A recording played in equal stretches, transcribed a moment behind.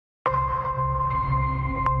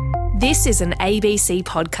This is an ABC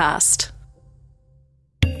podcast.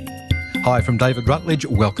 Hi, from David Rutledge.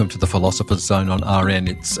 Welcome to the Philosopher's Zone on RN.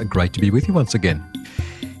 It's great to be with you once again.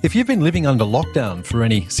 If you've been living under lockdown for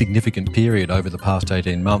any significant period over the past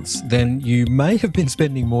 18 months, then you may have been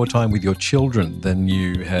spending more time with your children than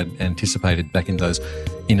you had anticipated back in those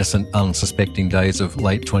innocent, unsuspecting days of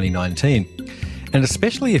late 2019. And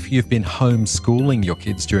especially if you've been homeschooling your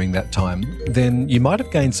kids during that time, then you might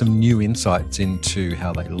have gained some new insights into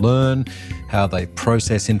how they learn, how they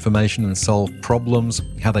process information and solve problems,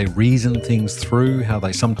 how they reason things through, how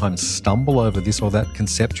they sometimes stumble over this or that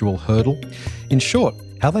conceptual hurdle. In short,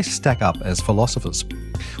 how they stack up as philosophers.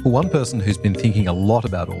 Well, one person who's been thinking a lot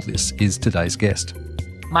about all this is today's guest.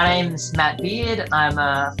 My name's Matt Beard. I'm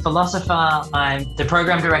a philosopher. I'm the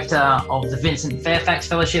program director of the Vincent Fairfax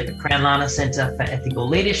Fellowship at Crown Lana Centre for Ethical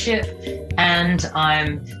Leadership. And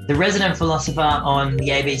I'm the resident philosopher on the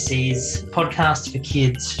ABC's podcast for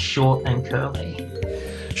kids, Short and Curly.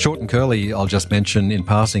 Short and Curly, I'll just mention in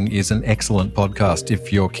passing, is an excellent podcast.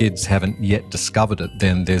 If your kids haven't yet discovered it,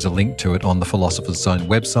 then there's a link to it on the Philosopher's Zone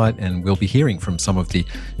website, and we'll be hearing from some of the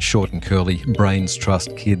Short and Curly Brains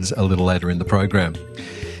Trust kids a little later in the program.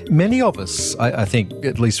 Many of us, I think,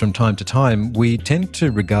 at least from time to time, we tend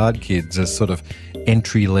to regard kids as sort of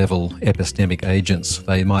entry-level epistemic agents.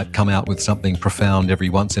 They might come out with something profound every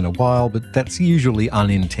once in a while, but that's usually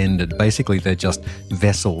unintended. Basically, they're just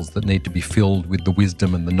vessels that need to be filled with the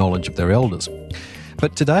wisdom and the knowledge of their elders.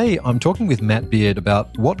 But today, I'm talking with Matt Beard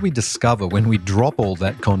about what we discover when we drop all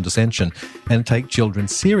that condescension and take children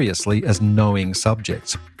seriously as knowing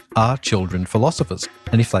subjects. Are children philosophers?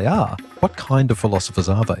 And if they are, what kind of philosophers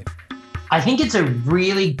are they? I think it's a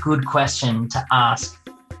really good question to ask,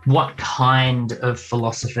 what kind of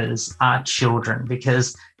philosophers are children?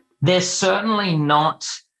 Because they're certainly not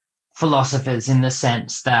philosophers in the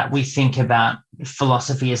sense that we think about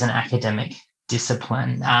philosophy as an academic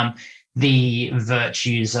discipline. The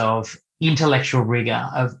virtues of intellectual rigor,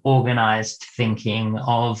 of organized thinking,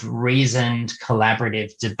 of reasoned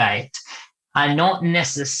collaborative debate are not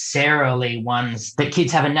necessarily ones that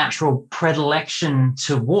kids have a natural predilection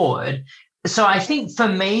toward. So I think for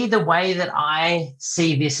me, the way that I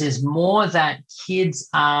see this is more that kids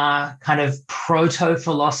are kind of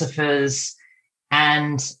proto-philosophers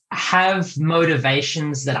and have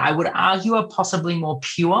motivations that I would argue are possibly more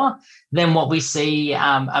pure than what we see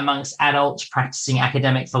amongst adults practicing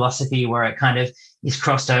academic philosophy, where it kind of is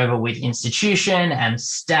crossed over with institution and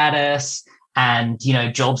status and, you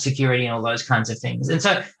know, job security and all those kinds of things. And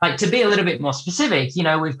so, like, to be a little bit more specific, you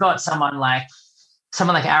know, we've got someone like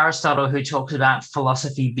Aristotle who talks about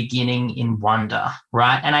philosophy beginning in wonder,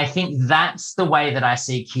 right? And I think that's the way that I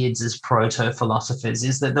see kids as proto-philosophers,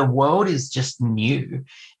 is that the world is just new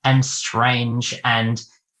and strange and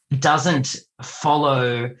doesn't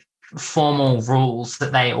follow formal rules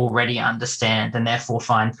that they already understand and therefore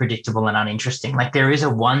find predictable and uninteresting. Like, there is a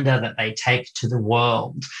wonder that they take to the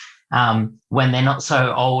world when they're not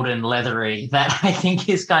so old and leathery that I think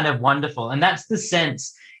is kind of wonderful. And that's the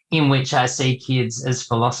sense in which I see kids as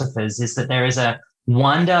philosophers, is that there is a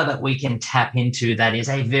wonder that we can tap into that is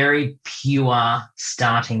a very pure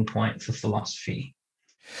starting point for philosophy.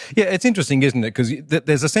 Yeah, it's interesting, isn't it? Because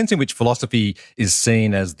there's a sense in which philosophy is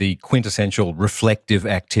seen as the quintessential reflective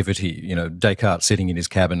activity. You know, Descartes sitting in his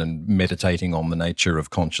cabin and meditating on the nature of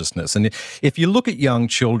consciousness. And if you look at young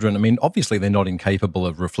children, I mean, obviously they're not incapable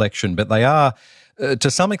of reflection, but they are, to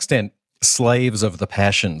some extent, slaves of the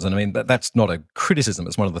passions. And I mean, that's not a criticism.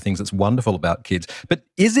 It's one of the things that's wonderful about kids. But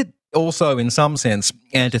is it also, in some sense,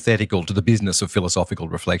 antithetical to the business of philosophical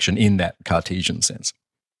reflection in that Cartesian sense?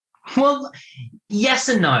 Well, yes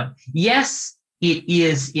and no. Yes, it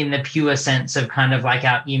is in the pure sense of kind of like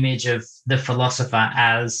our image of the philosopher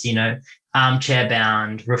as, you know, armchair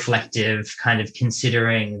bound, reflective, kind of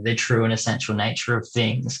considering the true and essential nature of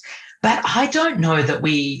things. But I don't know that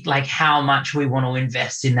we like how much we want to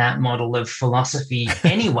invest in that model of philosophy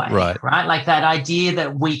anyway, right? Like that idea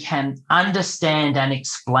that we can understand and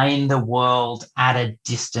explain the world at a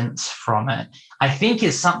distance from it, I think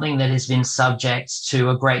is something that has been subject to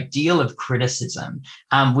a great deal of criticism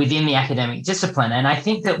within the academic discipline. And I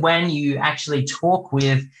think that when you actually talk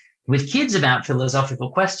with kids about philosophical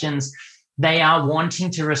questions, they are wanting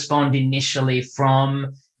to respond initially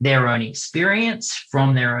from their own experience,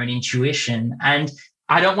 from their own intuition. And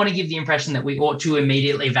I don't want to give the impression that we ought to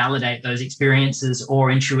immediately validate those experiences or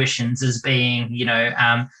intuitions as being, you know,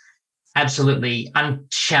 absolutely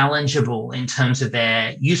unchallengeable in terms of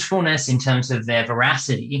their usefulness, in terms of their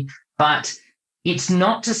veracity. But it's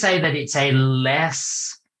not to say that it's a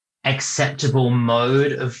less acceptable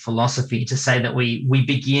mode of philosophy to say that we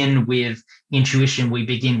begin with intuition, we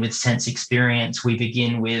begin with sense experience, we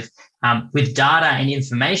begin with data and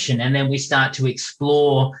information, and then we start to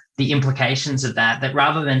explore the implications of that. That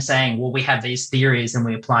rather than saying, well, we have these theories and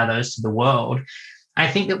we apply those to the world, I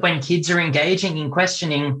think that when kids are engaging in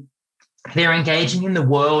questioning, they're engaging in the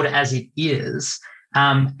world as it is,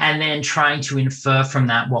 and then trying to infer from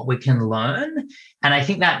that what we can learn. And I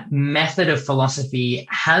think that method of philosophy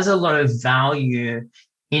has a lot of value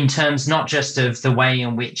in terms not just of the way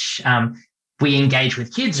in which we engage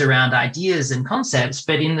with kids around ideas and concepts,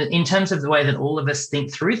 but in terms of the way that all of us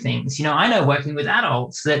think through things. I know working with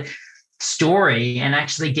adults that story and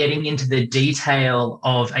actually getting into the detail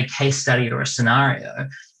of a case study or a scenario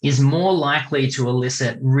is more likely to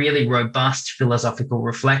elicit really robust philosophical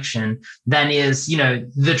reflection than is,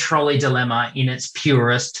 the trolley dilemma in its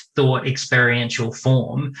purest thought experiential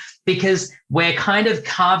form, because we're kind of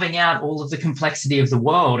carving out all of the complexity of the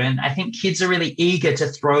world. And I think kids are really eager to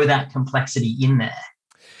throw that complexity in there.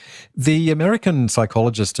 The American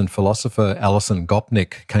psychologist and philosopher Alison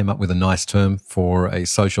Gopnik came up with a nice term for a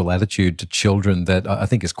social attitude to children that I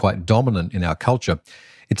think is quite dominant in our culture.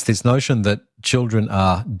 It's this notion that children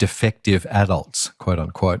are defective adults, quote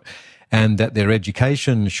unquote, and that their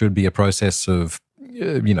education should be a process of,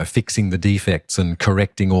 fixing the defects and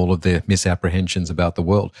correcting all of their misapprehensions about the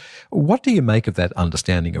world. What do you make of that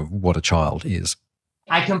understanding of what a child is?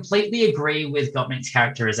 I completely agree with Gopnik's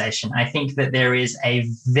characterization. I think that there is a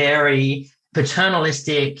very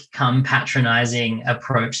paternalistic, patronizing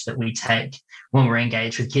approach that we take when we're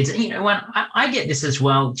engaged with kids. And, when I get this as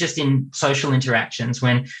well, just in social interactions,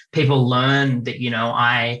 when people learn that,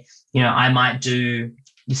 I might do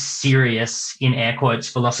serious, in air quotes,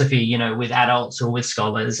 philosophy, with adults or with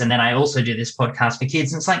scholars. And then I also do this podcast for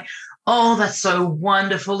kids. And it's like, oh, that's so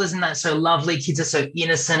wonderful. Isn't that so lovely? Kids are so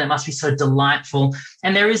innocent. It must be so delightful.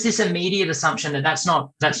 And there is this immediate assumption that that's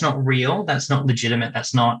not real. That's not legitimate.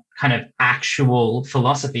 That's not kind of actual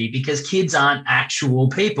philosophy, because kids aren't actual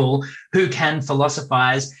people who can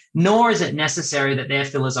philosophize, nor is it necessary that their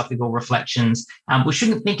philosophical reflections, we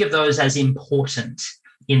shouldn't think of those as important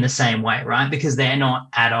in the same way, right? Because they're not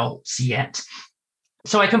adults yet.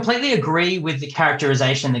 So I completely agree with the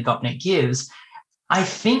characterization that Gopnik gives. I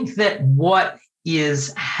think that what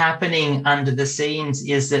is happening under the scenes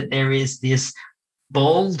is that there is this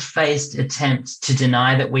bold-faced attempt to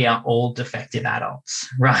deny that we are all defective adults,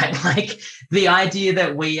 right? Like the idea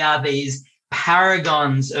that we are these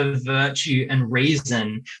paragons of virtue and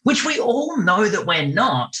reason, which we all know that we're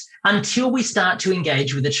not until we start to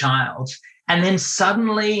engage with a child. And then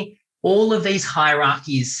suddenly all of these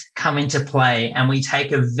hierarchies come into play, and we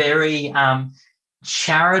take a very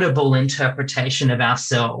charitable interpretation of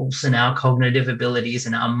ourselves and our cognitive abilities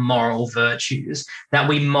and our moral virtues, that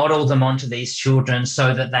we model them onto these children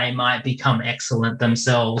so that they might become excellent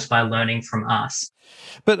themselves by learning from us.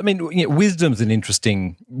 But I mean, wisdom's an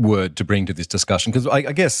interesting word to bring to this discussion, because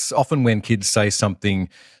I guess often when kids say something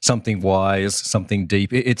wise, something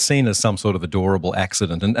deep, it's seen as some sort of adorable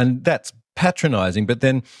accident, and that's patronizing. But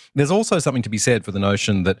then there's also something to be said for the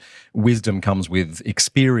notion that wisdom comes with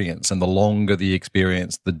experience, and the longer the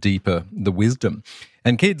experience, the deeper the wisdom.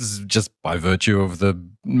 And kids, just by virtue of the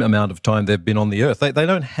amount of time they've been on the earth, they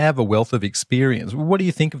don't have a wealth of experience. What do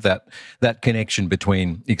you think of that connection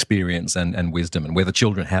between experience and wisdom, and whether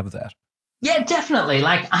children have that? Yeah, definitely.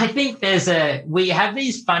 Like, I think we have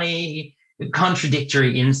these funny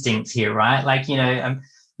contradictory instincts here, right? Like,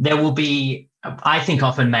 there will be, I think,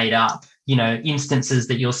 often made up, instances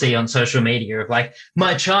that you'll see on social media of like,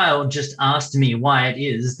 my child just asked me why it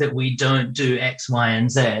is that we don't do X, Y, and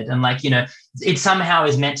Z. And like, it somehow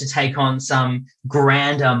is meant to take on some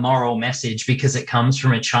grander moral message because it comes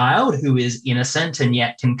from a child who is innocent and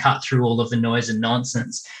yet can cut through all of the noise and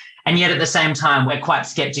nonsense. And yet at the same time, we're quite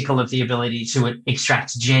skeptical of the ability to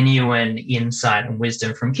extract genuine insight and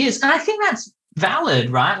wisdom from kids. And I think that's valid,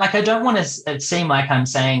 right? Like, I don't want to seem like I'm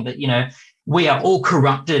saying that, we are all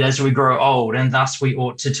corrupted as we grow old, and thus we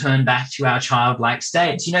ought to turn back to our childlike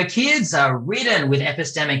states. Kids are ridden with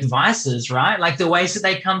epistemic vices, right? Like, the ways that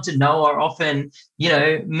they come to know are often,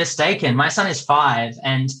 mistaken. My son is 5,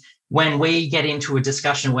 and when we get into a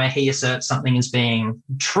discussion where he asserts something as being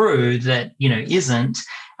true that, isn't,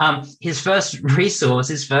 his first resource,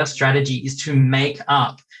 his first strategy is to make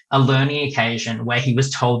up a learning occasion where he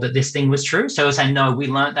was told that this thing was true. So he'll say, no, we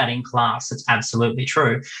learned that in class. It's absolutely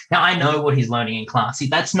true. Now, I know what he's learning in class.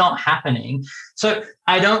 That's not happening. So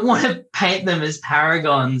I don't want to paint them as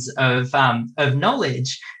paragons of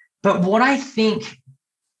knowledge. But what I think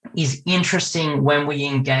is interesting when we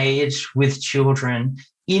engage with children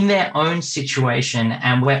in their own situation,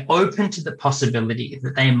 and we're open to the possibility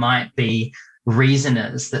that they might be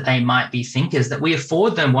reasoners, that they might be thinkers, that we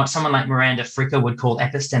afford them what someone like Miranda Fricker would call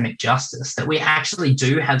epistemic justice, that we actually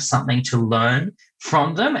do have something to learn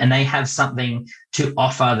from them and they have something to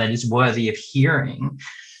offer that is worthy of hearing,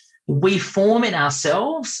 we form in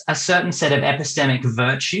ourselves a certain set of epistemic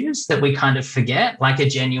virtues that we kind of forget, like a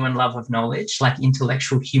genuine love of knowledge, like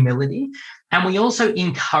intellectual humility. And we also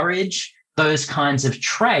encourage those kinds of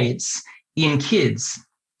traits in kids,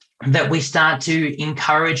 that we start to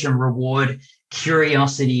encourage and reward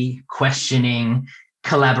curiosity, questioning,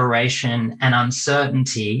 collaboration, and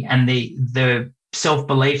uncertainty, and the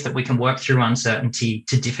self-belief that we can work through uncertainty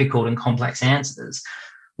to difficult and complex answers,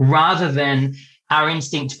 rather than our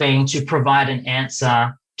instinct being to provide an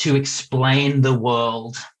answer, to explain the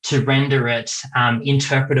world, to render it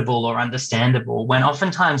interpretable or understandable, when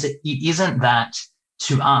oftentimes it isn't that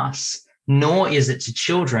to us, nor is it to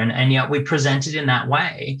children, and yet we present it in that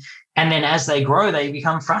way. And then as they grow, they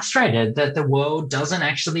become frustrated that the world doesn't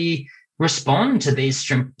actually respond to these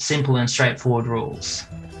simple and straightforward rules.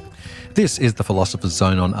 This is the Philosopher's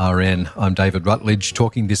Zone on RN. I'm David Rutledge,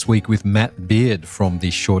 talking this week with Matt Beard from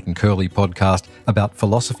the Short and Curly podcast about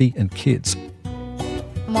philosophy and kids.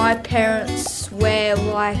 My parents swear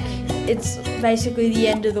like it's basically the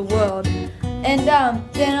end of the world. And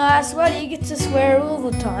then I asked, why do you get to swear all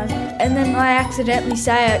the time? And then I accidentally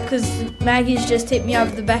say it because Maggie's just hit me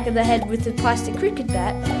over the back of the head with a plastic cricket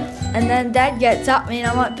bat. And then Dad gets up me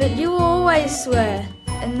and I'm like, but you always swear.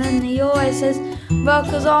 And then he always says, well,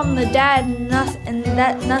 because I'm the dad and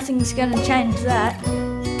that nothing's going to change that.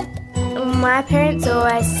 My parents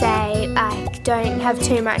always say, like, don't have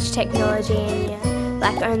too much technology and you're,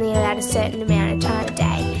 like, only allowed a certain amount of time a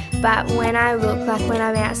day. But when I look, like when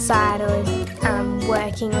I'm outside or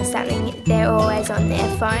working or something, they're always on their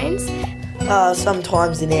phones.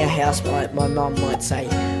 Sometimes in our house, my mum might say,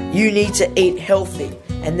 you need to eat healthy.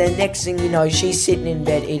 And then next thing you know, she's sitting in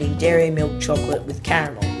bed eating dairy milk chocolate with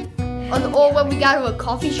caramel. Or when we go to a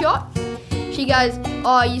coffee shop, she goes,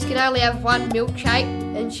 oh, you can only have one milkshake,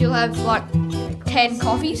 and she'll have like 10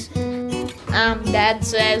 coffees. Dad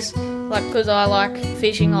says, like, because I like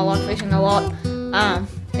fishing a lot,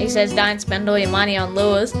 he says don't spend all your money on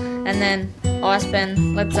lures, and then I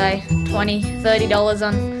spend, let's say, $20, $30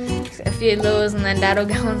 on a few lures, and then Dad will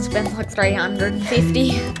go and spend like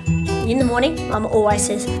 $350. In the morning, Mum always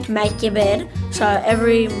says, make your bed. So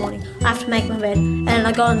every morning I have to make my bed, and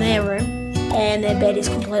I go in their room and their bed is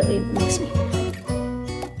completely messy.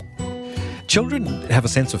 Children have a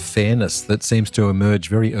sense of fairness that seems to emerge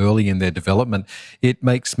very early in their development. It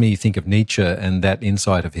makes me think of Nietzsche and that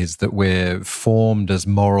insight of his that we're formed as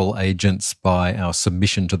moral agents by our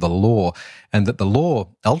submission to the law, and that the law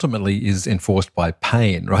ultimately is enforced by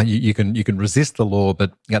pain, right? You can resist the law,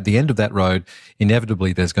 but at the end of that road,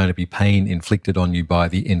 inevitably there's going to be pain inflicted on you by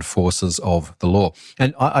the enforcers of the law.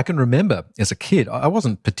 And I can remember as a kid, I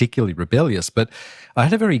wasn't particularly rebellious, but I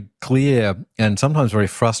had a very clear and sometimes very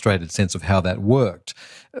frustrated sense of how that worked,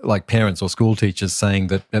 like parents or school teachers saying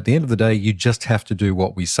that at the end of the day, you just have to do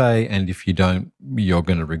what we say, and if you don't, you're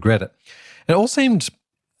going to regret it. It all seemed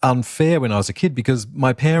unfair when I was a kid because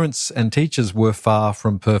my parents and teachers were far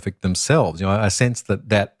from perfect themselves. You know, I sensed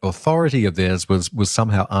that authority of theirs was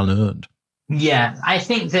somehow unearned. Yeah, I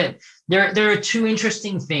think that there are two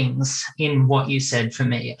interesting things in what you said for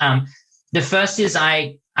me. The first is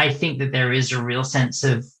I think that there is a real sense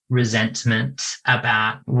of resentment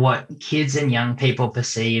about what kids and young people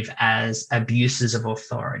perceive as abuses of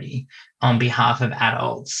authority on behalf of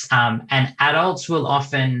adults. And adults will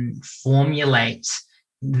often formulate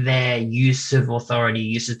their use of authority,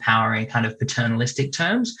 use of power in kind of paternalistic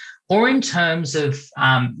terms, or in terms of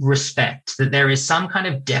respect, that there is some kind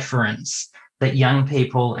of deference that young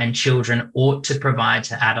people and children ought to provide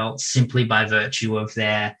to adults simply by virtue of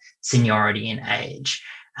their seniority in age.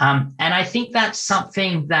 And I think that's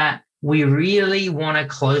something that we really want to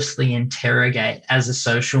closely interrogate as a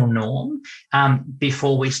social norm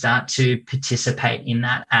before we start to participate in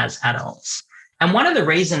that as adults. And one of the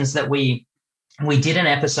reasons that we did an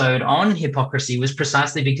episode on hypocrisy was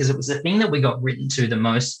precisely because it was the thing that we got written to the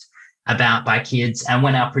most about by kids. And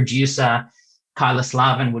when our producer, Kyla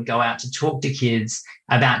Slavin, would go out to talk to kids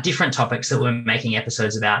about different topics that we're making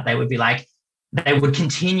episodes about, they would be like, they would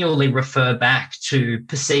continually refer back to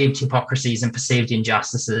perceived hypocrisies and perceived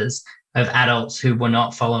injustices of adults who were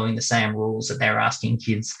not following the same rules that they were asking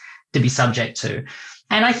kids to be subject to.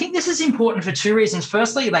 And I think this is important for two reasons.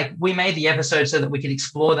 Firstly, like, we made the episode so that we could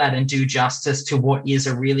explore that and do justice to what is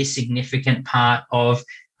a really significant part of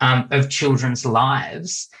children's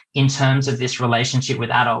lives in terms of this relationship with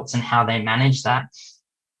adults and how they manage that.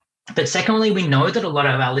 But secondly, we know that a lot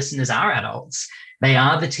of our listeners are adults. They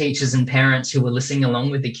are the teachers and parents who are listening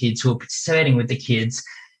along with the kids, who are participating with the kids.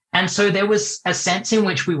 And so there was a sense in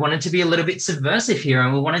which we wanted to be a little bit subversive here,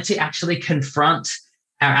 and we wanted to actually confront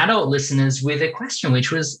our adult listeners with a question,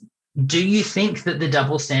 which was, do you think that the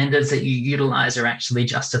double standards that you utilize are actually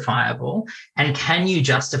justifiable? And can you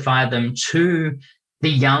justify them to the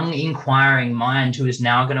young inquiring mind who is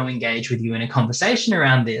now going to engage with you in a conversation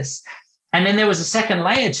around this? And then there was a second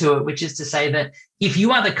layer to it, which is to say that if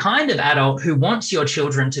you are the kind of adult who wants your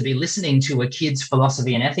children to be listening to a kids'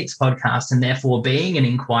 philosophy and ethics podcast and therefore being an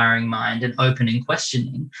inquiring mind and open and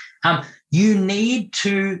questioning, you need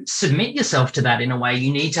to submit yourself to that in a way.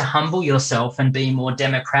 You need to humble yourself and be more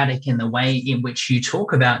democratic in the way in which you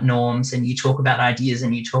talk about norms and you talk about ideas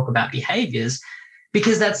and you talk about behaviors,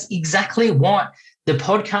 because that's exactly what the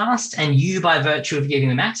podcast and you, by virtue of giving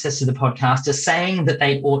them access to the podcast, are saying that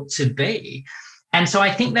they ought to be. And so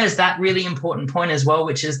I think there's that really important point as well,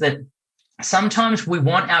 which is that sometimes we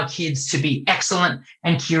want our kids to be excellent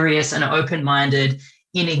and curious and open-minded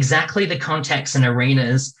in exactly the contexts and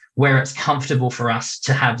arenas where it's comfortable for us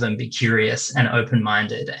to have them be curious and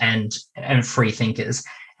open-minded and free thinkers.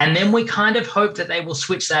 And then we kind of hope that they will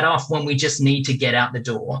switch that off when we just need to get out the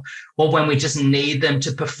door or when we just need them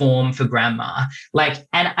to perform for grandma.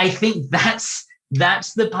 And I think that's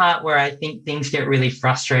the part where I think things get really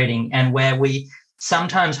frustrating and where we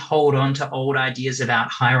sometimes hold on to old ideas about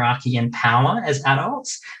hierarchy and power as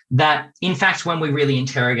adults that, in fact, when we really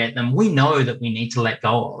interrogate them, we know that we need to let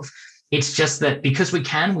go of. It's just that because we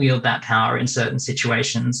can wield that power in certain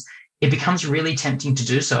situations, it becomes really tempting to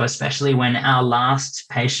do so, especially when our last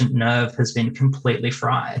patient nerve has been completely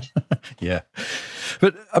fried. Yeah.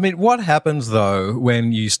 But, I mean, what happens, though,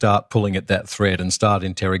 when you start pulling at that thread and start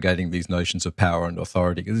interrogating these notions of power and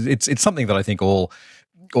authority? It's something that I think all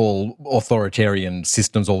authoritarian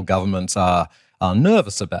systems, all governments are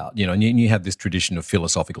nervous about. And you have this tradition of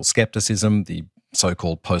philosophical skepticism, the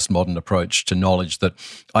so-called postmodern approach to knowledge that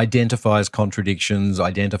identifies contradictions,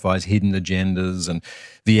 identifies hidden agendas, and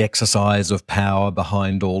the exercise of power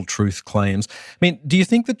behind all truth claims. I mean, do you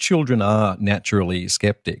think that children are naturally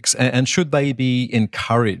skeptics, and should they be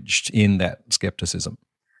encouraged in that skepticism?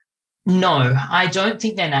 No, I don't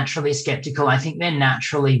think they're naturally skeptical. I think they're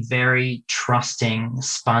naturally very trusting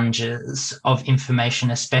sponges of information,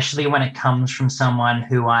 especially when it comes from someone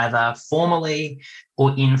who either formally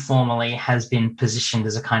or informally has been positioned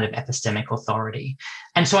as a kind of epistemic authority.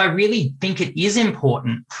 And so I really think it is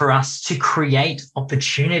important for us to create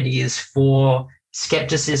opportunities for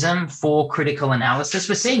skepticism, for critical analysis.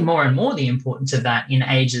 We're seeing more and more the importance of that in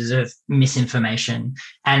ages of misinformation.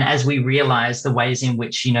 And as we realize the ways in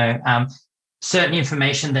which, certain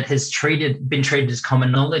information that has been treated as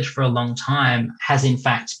common knowledge for a long time has in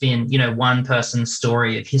fact been, one person's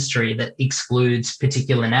story of history that excludes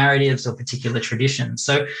particular narratives or particular traditions.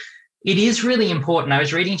 So it is really important. I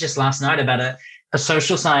was reading just last night about a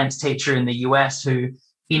social science teacher in the US who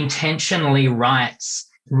intentionally writes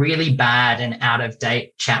really bad and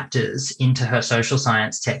out-of-date chapters into her social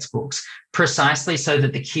science textbooks, precisely so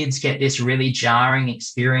that the kids get this really jarring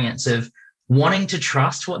experience of wanting to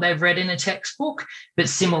trust what they've read in a textbook, but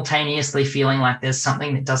simultaneously feeling like there's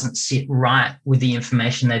something that doesn't sit right with the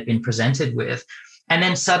information they've been presented with. And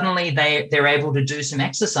then suddenly they're able to do some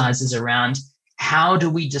exercises around how do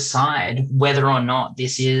we decide whether or not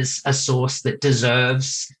this is a source that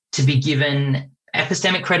deserves to be given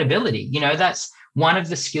epistemic credibility. That's one of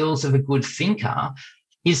the skills of a good thinker,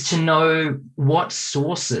 is to know what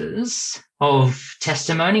sources of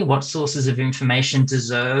testimony, what sources of information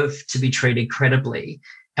deserve to be treated credibly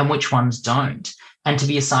and which ones don't, and to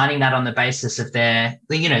be assigning that on the basis of their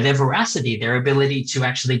veracity, their ability to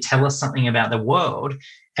actually tell us something about the world,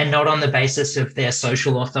 and not on the basis of their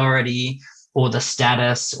social authority or the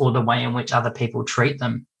status or the way in which other people treat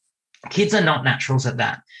them. Kids are not naturals at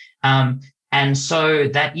that. And so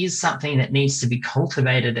that is something that needs to be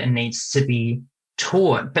cultivated and needs to be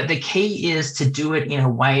taught. But the key is to do it in a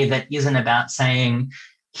way that isn't about saying,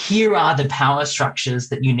 here are the power structures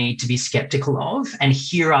that you need to be skeptical of, and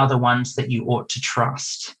here are the ones that you ought to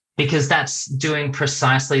trust. Because that's doing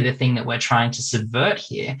precisely the thing that we're trying to subvert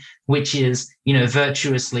here, which is,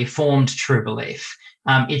 virtuously formed true belief.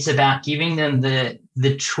 It's about giving them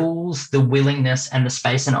the tools, the willingness, and the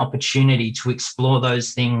space and opportunity to explore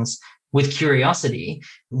those things with curiosity,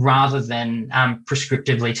 rather than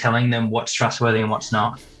prescriptively telling them what's trustworthy and what's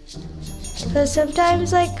not. So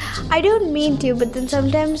sometimes, I don't mean to, but then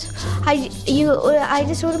sometimes I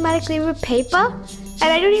just automatically rip paper.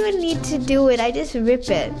 And I don't even need to do it, I just rip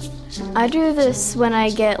it. I do this when I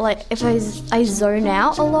get, like, if I zone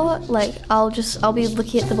out a lot, like, I'll be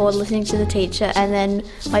looking at the board, listening to the teacher, and then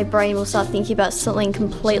my brain will start thinking about something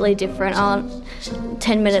completely different.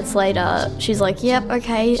 10 minutes later, she's like, yep,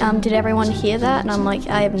 okay, did everyone hear that? And I'm like,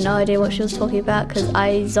 I have no idea what she was talking about because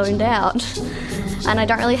I zoned out. And I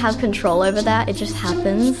don't really have control over that, it just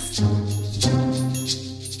happens.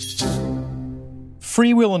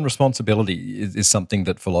 Free will and responsibility is something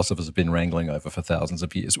that philosophers have been wrangling over for thousands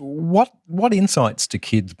of years. What insights do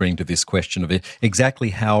kids bring to this question of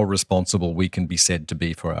exactly how responsible we can be said to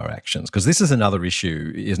be for our actions? Because this is another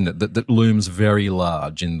issue, isn't it, that looms very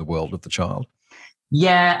large in the world of the child.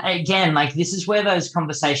 Yeah, again, like this is where those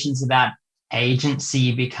conversations about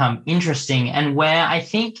agency become interesting and where I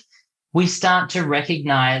think we start to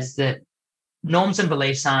recognize that norms and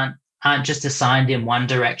beliefs aren't just assigned in one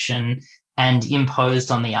direction and imposed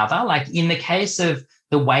on the other. Like in the case of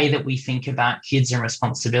the way that we think about kids and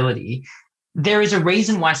responsibility, there is a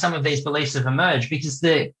reason why some of these beliefs have emerged, because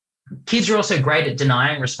the kids are also great at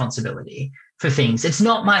denying responsibility for things. It's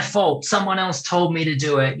not my fault. Someone else told me to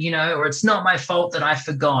do it, or it's not my fault that I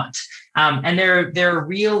forgot. And there are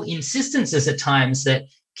real insistences at times that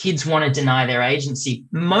kids want to deny their agency,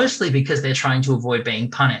 mostly because they're trying to avoid being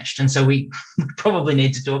punished. And so we probably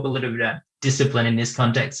need to talk a little bit about discipline in this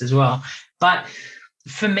context as well. But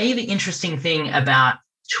for me, the interesting thing about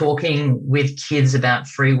talking with kids about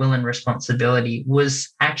free will and responsibility was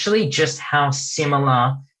actually just how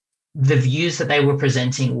similar the views that they were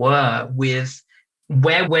presenting were with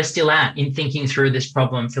where we're still at in thinking through this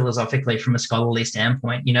problem philosophically from a scholarly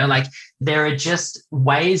standpoint. Like there are just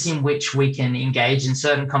ways in which we can engage in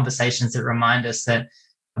certain conversations that remind us that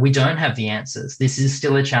we don't have the answers. This is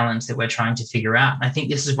still a challenge that we're trying to figure out. And I think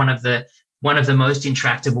this is one of the most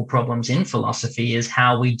intractable problems in philosophy, is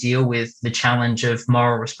how we deal with the challenge of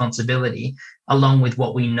moral responsibility, along with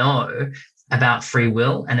what we know about free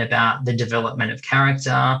will and about the development of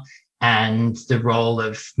character and the role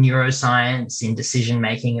of neuroscience in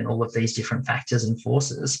decision-making and all of these different factors and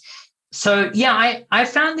forces. So, yeah, I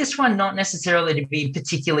found this one not necessarily to be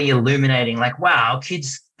particularly illuminating, like, wow,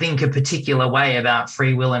 kids think a particular way about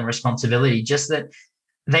free will and responsibility, just that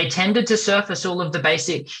they tended to surface all of the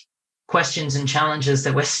basic questions and challenges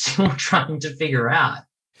that we're still trying to figure out.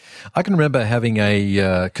 I can remember having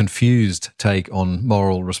a confused take on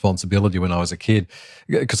moral responsibility when I was a kid,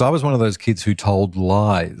 because I was one of those kids who told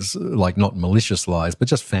lies, like not malicious lies, but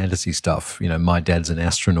just fantasy stuff, my dad's an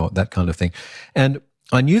astronaut, that kind of thing. And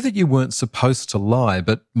I knew that you weren't supposed to lie,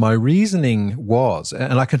 but my reasoning was,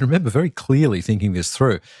 and I can remember very clearly thinking this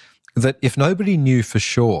through, that if nobody knew for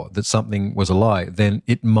sure that something was a lie, then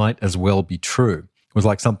it might as well be true. It was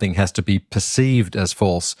like something has to be perceived as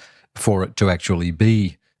false for it to actually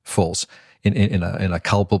be false in a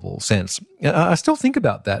culpable sense. I still think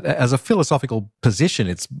about that. As a philosophical position,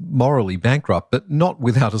 it's morally bankrupt, but not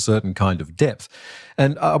without a certain kind of depth.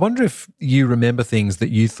 And I wonder if you remember things that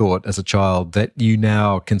you thought as a child that you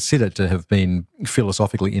now consider to have been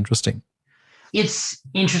philosophically interesting. It's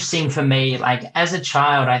interesting for me, like as a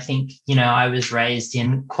child, I think, I was raised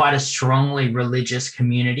in quite a strongly religious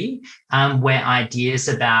community where ideas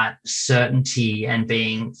about certainty and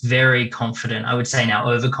being very confident, I would say now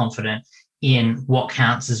overconfident in what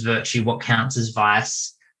counts as virtue, what counts as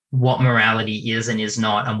vice, what morality is and is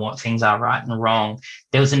not, and what things are right and wrong.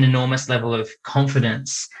 There was an enormous level of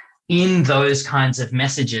confidence in those kinds of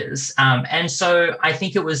messages. And so I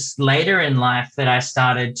think it was later in life that I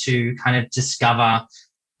started to kind of discover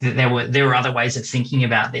that there were other ways of thinking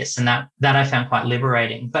about this, and that I found quite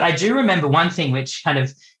liberating. But I do remember one thing which kind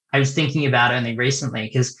of I was thinking about only recently,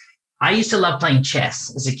 because I used to love playing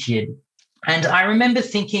chess as a kid. And I remember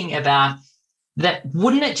thinking about that,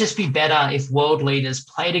 wouldn't it just be better if world leaders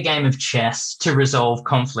played a game of chess to resolve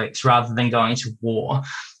conflicts rather than going to war,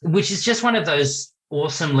 which is just one of those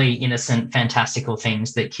awesomely innocent, fantastical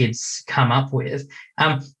things that kids come up with.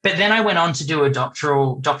 But then I went on to do a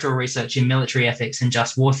doctoral research in military ethics and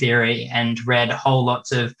just war theory, and read whole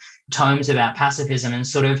lots of tomes about pacifism and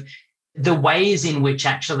sort of the ways in which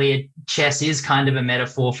actually chess is kind of a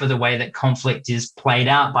metaphor for the way that conflict is played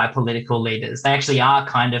out by political leaders. They actually are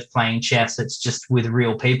kind of playing chess. It's just with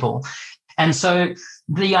real people. And so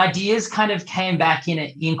the ideas kind of came back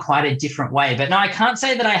in quite a different way. But no, I can't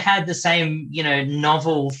say that I had the same,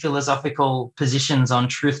 novel philosophical positions on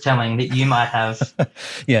truth-telling that you might have.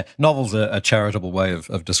 Yeah, novel's a charitable way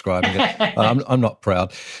of describing it. I'm not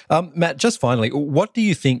proud. Matt, just finally, what do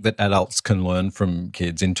you think that adults can learn from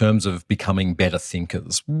kids in terms of becoming better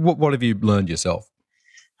thinkers? What have you learned yourself?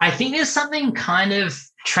 I think there's something kind of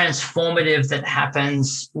transformative that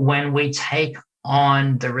happens when we take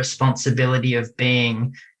on the responsibility of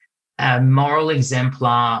being a moral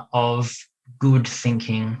exemplar of good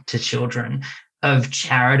thinking to children, of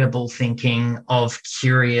charitable thinking, of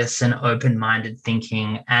curious and open-minded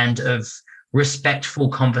thinking, and of respectful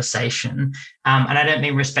conversation. And I don't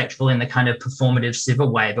mean respectful in the kind of performative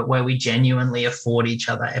civil way, but where we genuinely afford each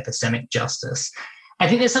other epistemic justice. I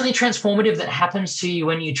think there's something transformative that happens to you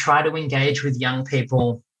when you try to engage with young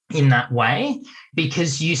people in that way,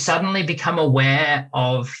 because you suddenly become aware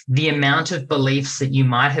of the amount of beliefs that you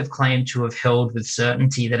might have claimed to have held with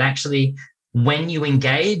certainty that actually, when you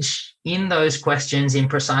engage in those questions in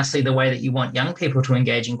precisely the way that you want young people to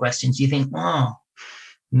engage in questions, you think, oh,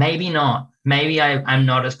 maybe not. Maybe I'm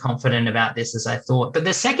not as confident about this as I thought. But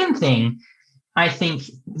the second thing I think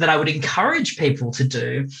that I would encourage people to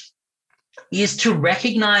do is to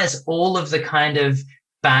recognize all of the kind of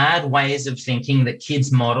bad ways of thinking that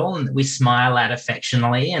kids model and that we smile at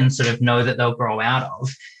affectionately and sort of know that they'll grow out of.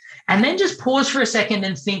 And then just pause for a second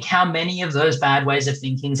and think how many of those bad ways of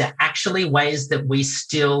thinking are actually ways that we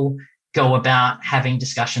still go about having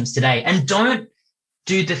discussions today. And don't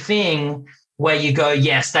do the thing where you go,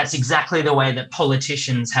 yes, that's exactly the way that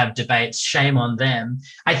politicians have debates, shame on them.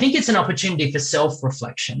 I think it's an opportunity for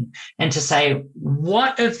self-reflection and to say,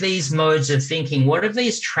 what of these modes of thinking, what of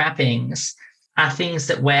these trappings are things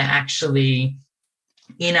that we're actually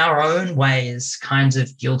in our own ways kinds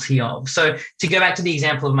of guilty of? So to go back to the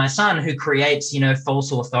example of my son who creates,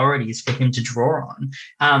 false authorities for him to draw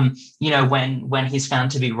on, when he's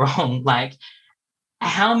found to be wrong, like,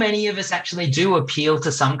 how many of us actually do appeal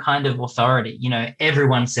to some kind of authority?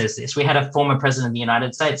 Everyone says this. We had a former president of the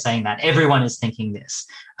United States saying that. Everyone is thinking this.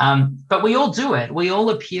 But we all do it. We all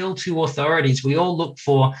appeal to authorities. We all look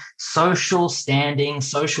for social standing,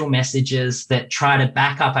 social messages that try to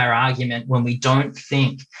back up our argument when we don't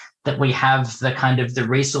think that we have the kind of the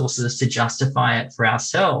resources to justify it for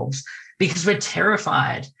ourselves, because we're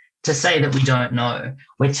terrified to say that we don't know.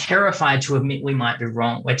 We're terrified to admit we might be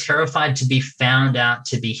wrong. We're terrified to be found out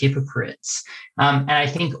to be hypocrites. And I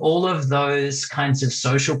think all of those kinds of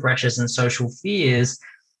social pressures and social fears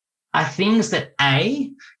are things that,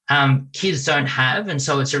 kids don't have. And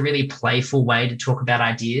so it's a really playful way to talk about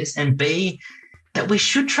ideas. And B, that we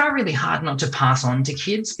should try really hard not to pass on to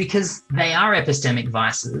kids, because they are epistemic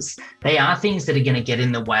vices. They are things that are going to get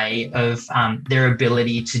in the way of their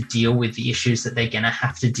ability to deal with the issues that they're going to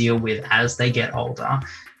have to deal with as they get older.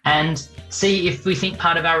 And see, if we think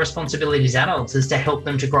part of our responsibility as adults is to help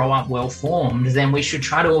them to grow up well-formed, then we should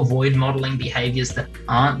try to avoid modelling behaviours that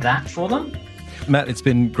aren't that for them. Matt, it's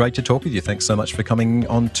been great to talk with you. Thanks so much for coming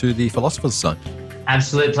on to the Philosopher's Zone.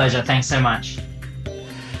 Absolute pleasure. Thanks so much.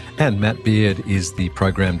 And Matt Beard is the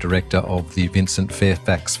Program Director of the Vincent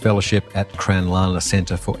Fairfax Fellowship at Cranlana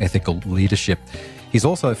Centre for Ethical Leadership. He's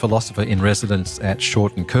also a philosopher in residence at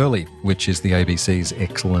Short and Curly, which is the ABC's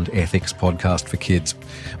excellent ethics podcast for kids.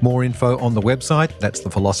 More info on the website, that's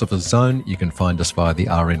the Philosopher's Zone. You can find us via the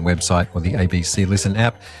RN website or the ABC Listen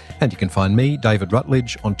app. And you can find me, David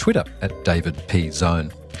Rutledge, on Twitter at David P.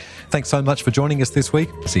 Zone. Thanks so much for joining us this week.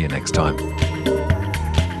 See you next time.